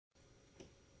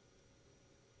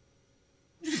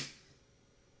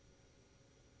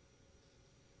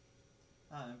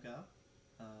Kyle.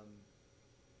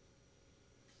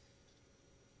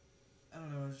 I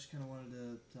don't know, I just kind of wanted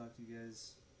to talk to you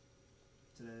guys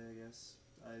today, I guess.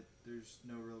 There's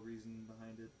no real reason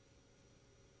behind it.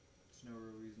 There's no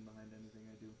real reason behind anything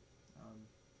I do.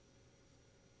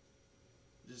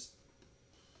 Just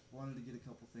wanted to get a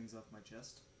couple things off my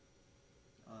chest.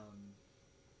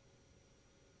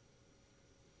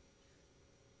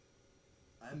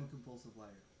 I'm a compulsive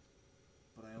liar,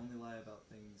 but I only lie about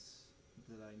things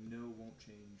that I know won't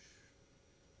change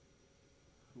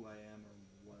who I am or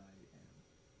what I am,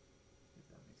 if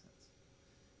that makes sense.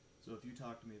 So if you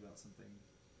talk to me about something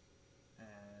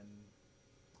and,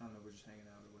 I don't know, we're just hanging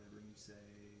out or whatever, and you say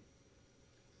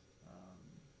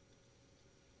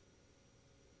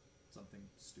something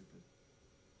stupid,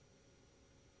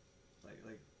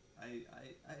 like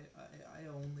I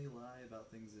only lie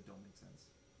about things that don't make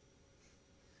sense.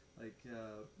 Like,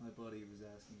 my buddy was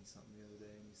asking me something the other day,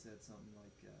 and he said something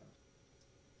like,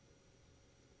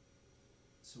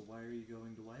 so why are you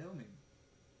going to Wyoming?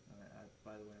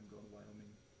 By the way, I'm going to Wyoming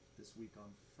this week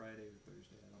on Friday or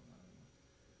Thursday, I don't know.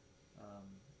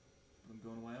 But I'm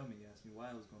going to Wyoming. He asked me why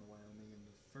I was going to Wyoming, and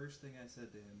the first thing I said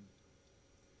to him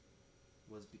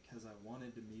was because I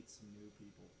wanted to meet some new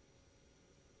people.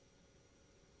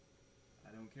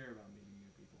 I don't care about meeting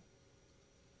new people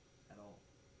at all.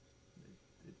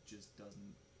 It just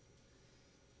doesn't.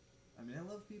 I mean, I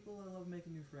love people, I love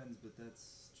making new friends, but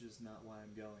that's just not why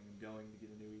I'm going. I'm going to get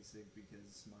a new e-cig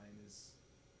because mine is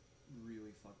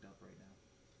really fucked up right now.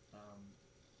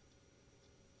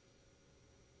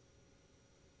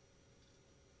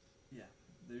 Yeah,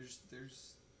 there's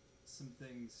some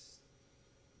things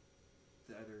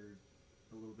that are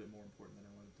a little bit more important that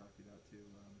I want to talk to you about too.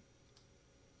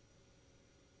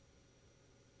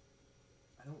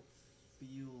 I don't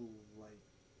feel like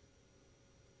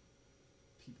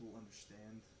people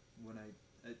understand when I've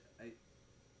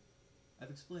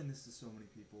explained this to so many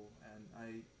people, and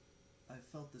I've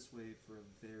felt this way for a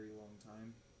very long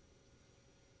time.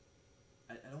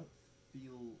 I don't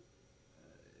feel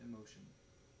emotion.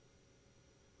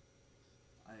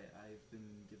 I've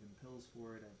been given pills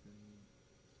for it. I've been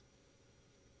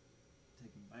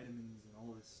taking vitamins and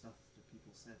all this stuff that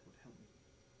people said would help me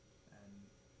and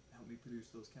help me produce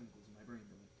those chemicals in my brain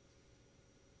that would,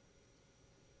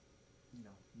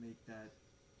 make that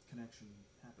connection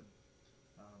happen.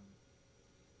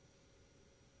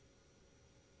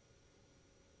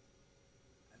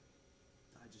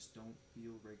 I just don't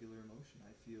feel regular emotion.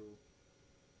 I feel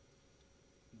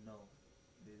null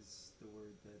is the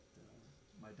word that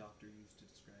my doctor used to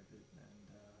describe it, and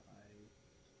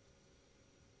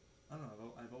I don't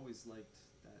know. I've always liked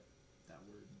that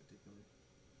word in particular.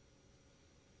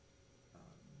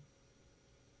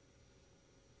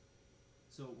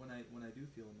 So when I do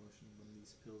feel emotion, when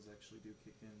these pills actually do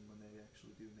kick in, when they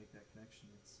actually do make that connection,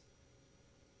 it's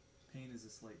pain is a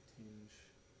slight tinge,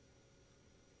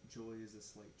 joy is a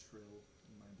slight trill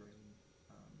in my brain.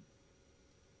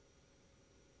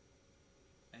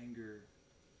 Anger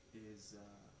is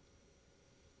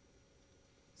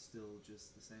still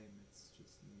just the same. It's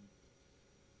just me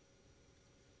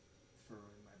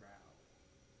furrowing my brow,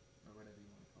 or whatever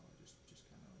you want to call it. Just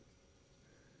kind of like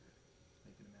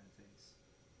making a mad face.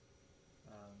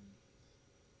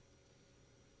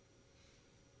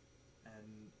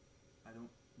 And I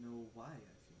don't know why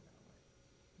I feel that way.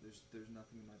 There's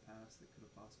nothing in my past that could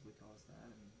have possibly caused that,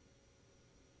 and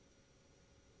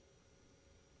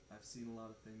I've seen a lot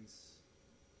of things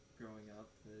growing up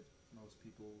that most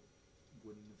people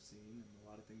wouldn't have seen, and a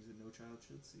lot of things that no child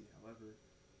should see. However,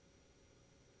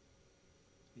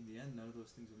 in the end, none of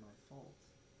those things were my fault.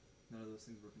 None of those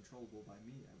things were controllable by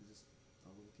me. I was just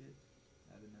a little kid.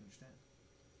 I didn't understand.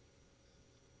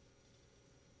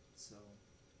 So,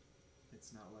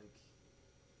 it's not like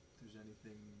there's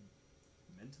anything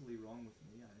mentally wrong with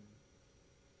me. I'm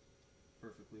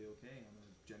perfectly okay in a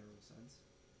general sense.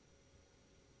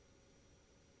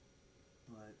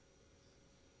 But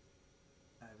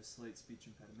I have a slight speech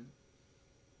impediment,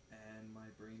 and my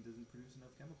brain doesn't produce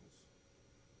enough chemicals,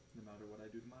 no matter what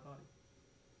I do to my body.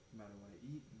 No matter what I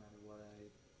eat, no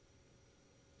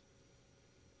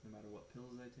matter what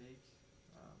pills I take,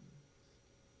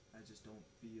 I just don't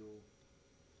feel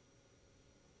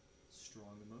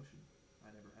strong emotion. I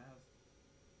never have.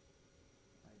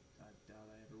 I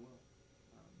doubt I ever will.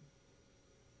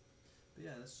 But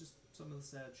yeah, that's just some of the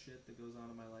sad shit that goes on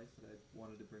in my life that I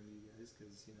wanted to bring to you guys,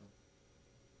 because,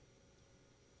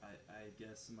 I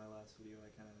guess in my last video I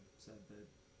kind of said that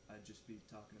I'd just be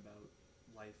talking about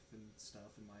life and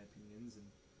stuff and my opinions, and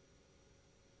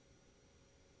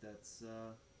that's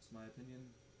my opinion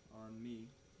on me,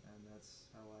 and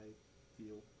that's how I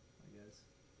feel, I guess.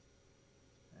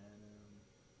 And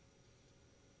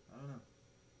I don't know.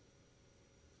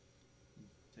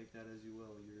 Take that as you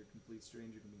will. You're a complete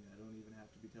stranger to me. I don't even have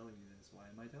to be telling you this. Why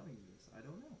am I telling you this? I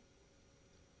don't know.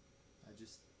 I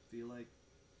just feel like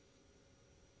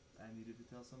I needed to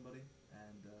tell somebody,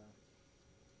 and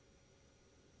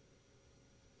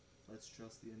let's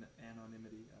trust the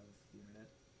anonymity of the internet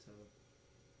to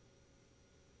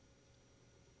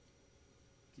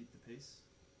keep the pace.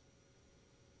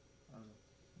 I don't know,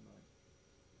 but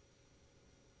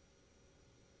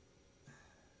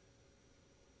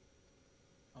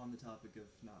on the topic of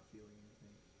not feeling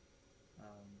anything,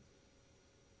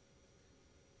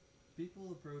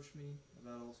 people approach me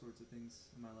about all sorts of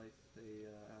things in my life. They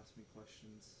ask me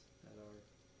questions that are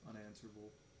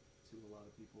unanswerable to a lot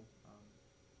of people.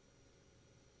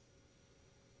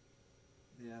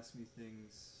 They ask me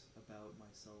things about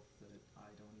myself that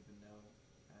I don't even know,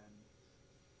 and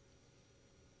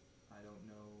I don't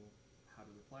know how to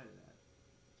reply to that.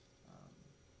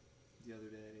 The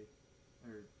other day,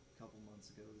 or a couple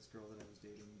months ago, this girl that I was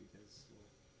dating, because, well,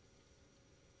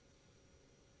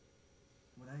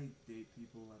 when I date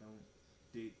people, I don't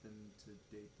date them to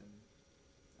date them.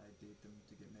 I date them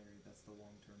to get married. That's the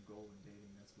long-term goal in dating.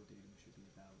 That's what dating should be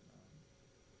about.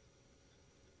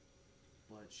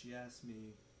 But she asked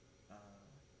me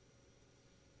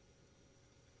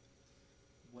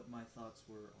what my thoughts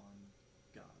were on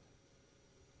God.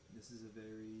 This is a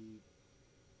very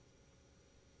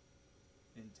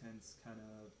intense, kind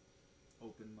of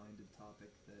open-minded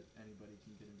topic that anybody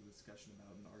can get into a discussion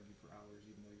about and argue for hours,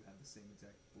 even though you have the same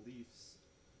exact beliefs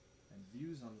and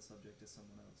views on the subject as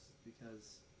someone else,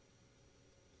 because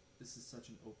this is such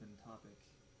an open topic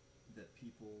that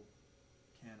people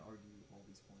can argue all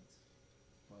these points.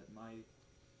 But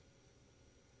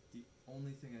the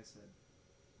only thing I said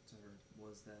to her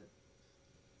was that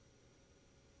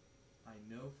I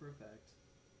know for a fact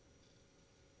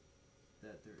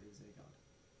that there is a God.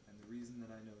 And the reason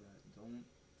that I know that, don't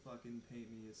fucking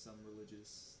paint me as some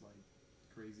religious, like,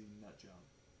 crazy nut job.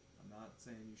 I'm not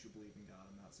saying you should believe in God.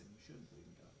 I'm not saying you shouldn't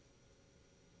believe in God.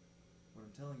 What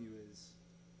I'm telling you is,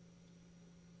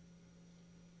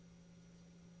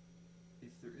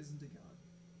 if there isn't a God,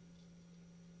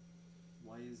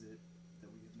 why is it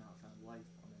that we have not found life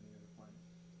on any other planet?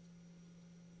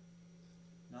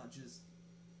 Not just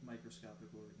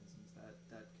microscopic organisms.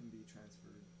 That can be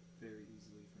transferred very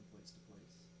easily from place to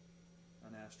place.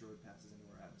 An asteroid passes into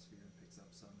our atmosphere and picks up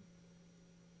some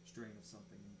strain of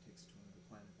something and takes it to another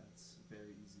planet. That's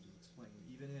very easy to explain.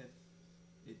 Even if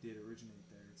it did originate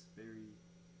there, it's very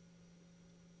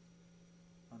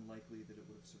unlikely that it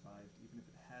would have survived. Even if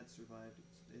it had survived,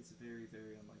 it's very,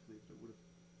 very unlikely that it would have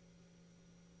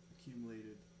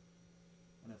accumulated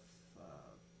enough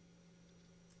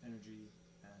energy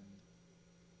and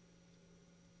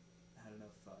had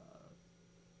enough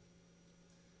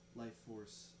life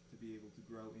force to be able to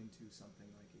grow into something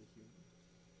like a human.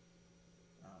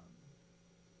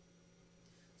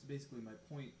 So basically my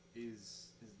point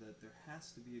is that there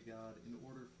has to be a God in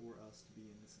order for us to be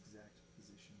in this exact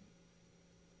position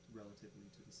relatively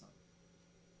to the sun.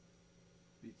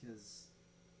 Because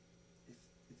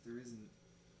if there isn't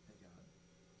a God,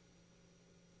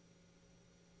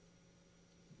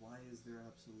 why is there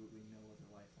absolutely no other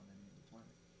life on any other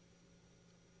planet?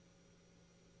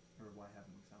 Or why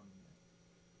haven't we found them yet?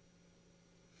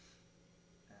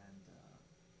 And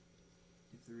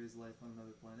if there is life on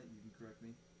another planet, you can correct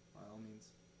me, by all means,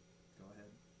 go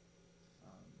ahead.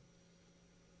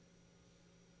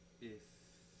 If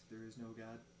there is no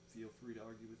God, feel free to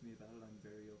argue with me about it. I'm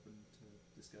very open to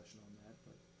discussion on that,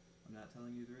 but I'm not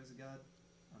telling you there is a God.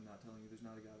 I'm not telling you there's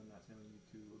not a God. I'm not telling you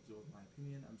to absorb my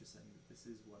opinion. I'm just saying that this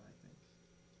is what I think.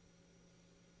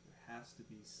 There has to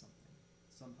be something,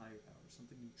 some higher power,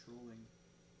 something controlling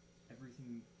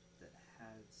everything that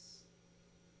has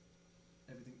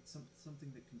everything, something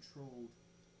that controlled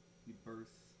the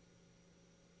birth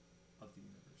of the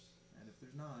universe. And if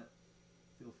there's not,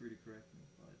 feel free to correct me,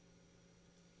 but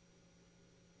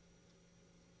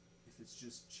if it's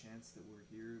just chance that we're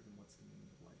here, then what's the meaning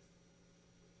of life?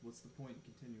 What's the point in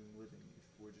continuing living if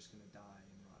we're just going to die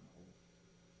and rot in a hole?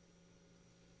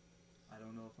 I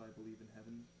don't know if I believe in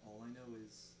heaven. All I know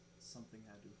is something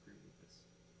had to have created this.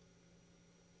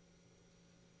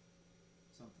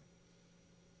 Something.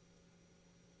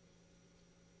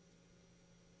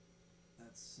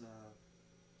 That's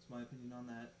my opinion on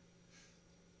that.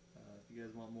 If you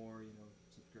guys want more,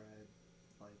 subscribe,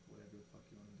 like, whatever the fuck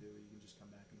you want to do. You can just come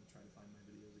back and try to find my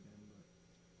videos again, but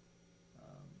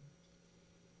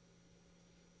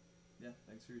yeah,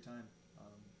 thanks for your time.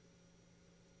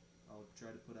 I'll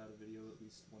try to put out a video at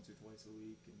least once or twice a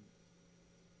week and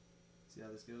see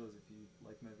how this goes. If you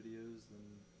like my videos, then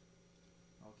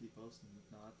I'll keep posting. If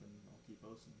not, then I'll keep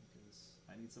posting because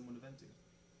I need someone to vent to.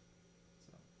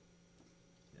 So,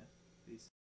 yeah, peace.